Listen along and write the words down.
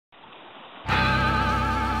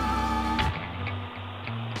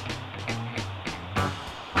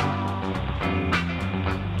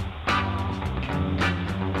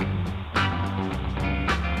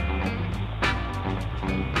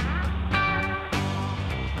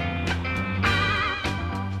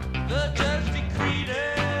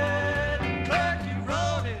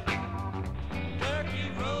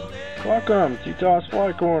Welcome to Utah's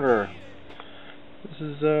Fly Corner. This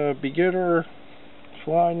is beginner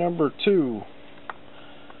fly number 2.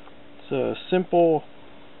 It's a simple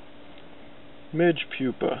midge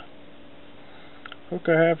pupa. Hook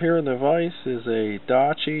I have here in the vise is a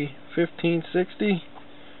Dachi 1560.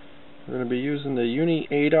 We're going to be using the Uni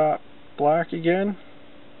A-Dot black again.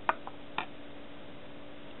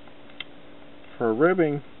 For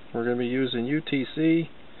ribbing, we're going to be using UTC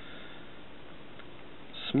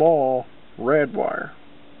small red wire.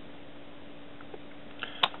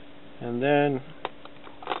 And then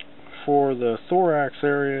for the thorax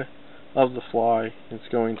area of the fly, it's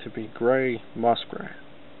going to be gray muskrat.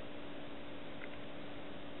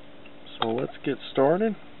 So let's get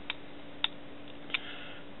started.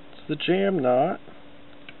 It's the jam knot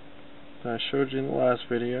that I showed you in the last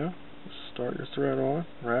video. Start your thread on,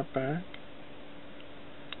 wrap back,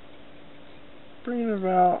 bring it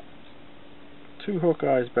about 2 hook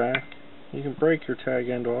eyes back. You can break your tag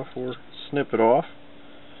end off or snip it off.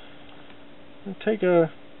 And take a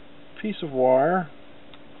piece of wire.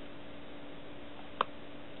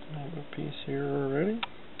 I have a piece here already.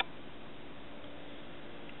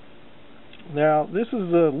 Now this is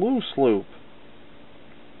the loose loop.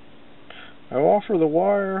 I offer the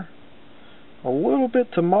wire a little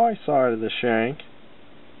bit to my side of the shank,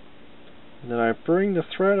 and then I bring the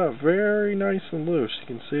thread up very nice and loose. You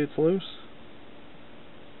can see it's loose.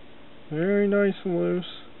 Very nice and loose,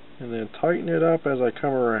 and then tighten it up as I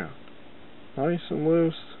come around. Nice and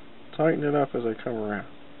loose, tighten it up as I come around.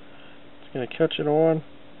 It's going to catch it on.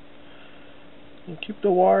 And keep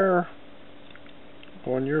the wire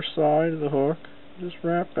on your side of the hook. Just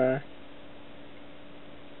wrap back.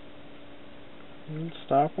 And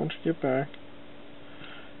stop once you get back.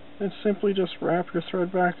 And simply just wrap your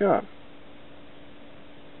thread back up.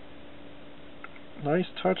 Nice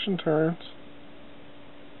touch and turns.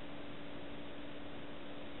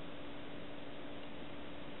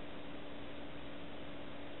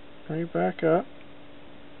 Bring it back up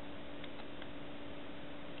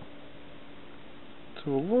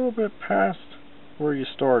to a little bit past where you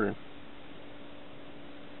started.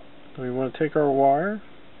 Then we want to take our wire.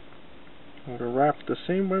 We're going to wrap it the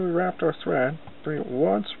same way we wrapped our thread. Bring it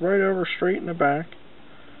once right over straight in the back.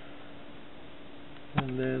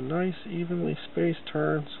 And then nice evenly spaced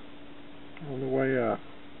turns on the way up.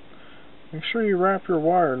 Make sure you wrap your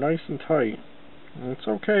wire nice and tight. And it's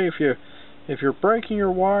okay if you're breaking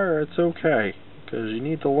your wire, it's okay, because you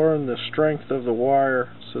need to learn the strength of the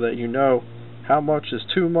wire so that you know how much is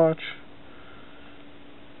too much.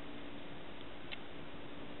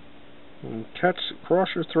 And cross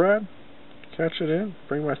your thread, catch it in,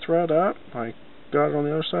 bring my thread up. I got it on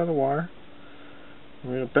the other side of the wire. I'm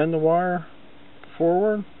going to bend the wire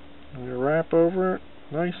forward. I'm going to wrap over it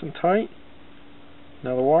nice and tight.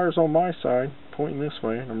 Now the wire's on my side, pointing this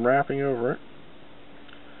way, and I'm wrapping over it.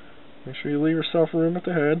 Make sure you leave yourself room at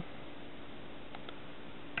the head.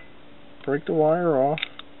 Break the wire off.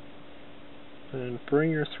 And bring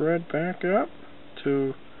your thread back up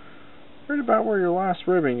to right about where your last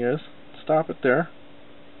ribbing is. Stop it there.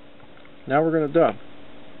 Now we're going to dub.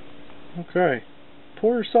 Okay.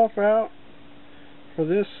 Pull yourself out for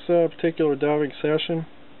this particular dubbing session.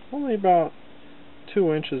 Only about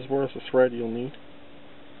 2 inches worth of thread you'll need.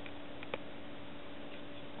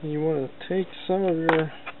 And you want to take some of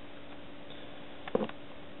your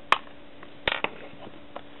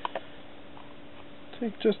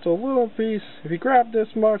take just a little piece. If you grab this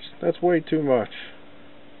much, that's way too much.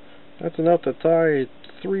 That's enough to tie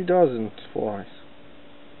 3 dozen flies.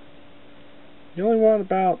 You only want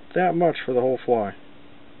about that much for the whole fly.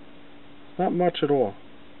 Not much at all.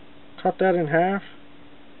 Cut that in half.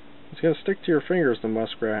 It's going to stick to your fingers, the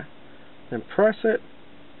muskrat. Then press it,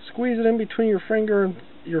 squeeze it in between your finger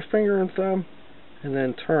and thumb, and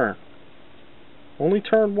then turn. Only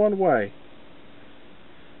turn one way.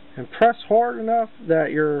 And press hard enough that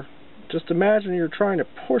just imagine you're trying to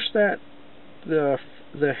push the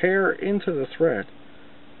hair into the thread.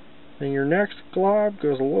 Then your next glob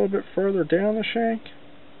goes a little bit further down the shank.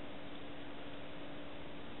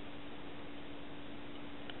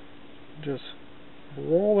 Just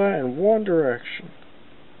roll that in one direction.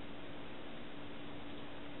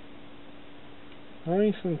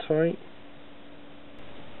 Nice and tight.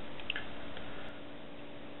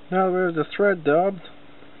 Now that we have the thread dubbed,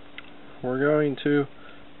 we're going to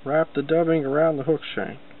wrap the dubbing around the hook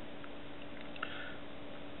shank.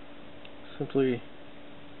 Simply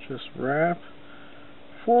just wrap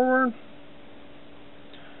forward,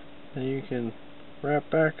 and you can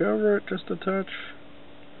wrap back over it just a touch,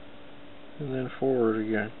 and then forward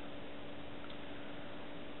again.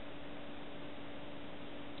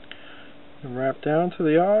 And wrap down to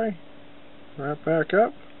the eye, wrap back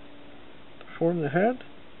up to form the head,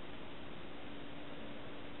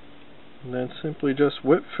 and then simply just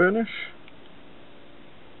whip finish.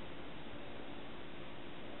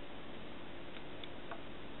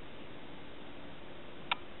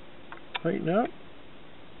 Tighten up,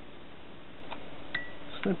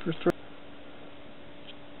 snip your thread.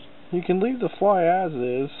 You can leave the fly as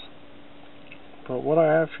is, but what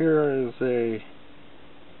I have here is a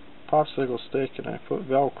popsicle stick and I put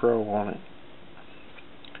Velcro on it.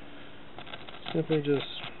 Simply just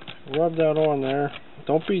rub that on there.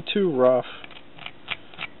 Don't be too rough,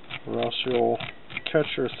 or else you'll catch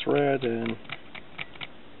your thread and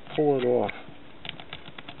pull it off.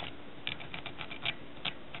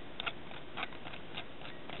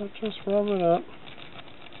 So just rub it up,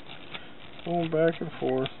 going back and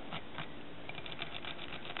forth.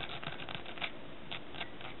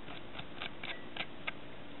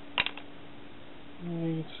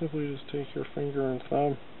 And you can simply just take your finger and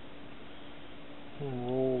thumb and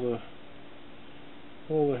roll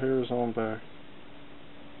the hairs on back.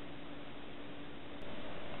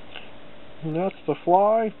 And that's the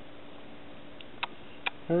fly.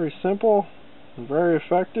 Very simple and very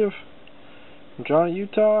effective. I'm Johnny,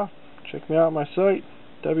 Utah. Check me out on my site,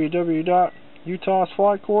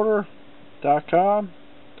 www.utahsflyquarter.com.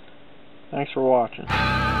 Thanks for watching.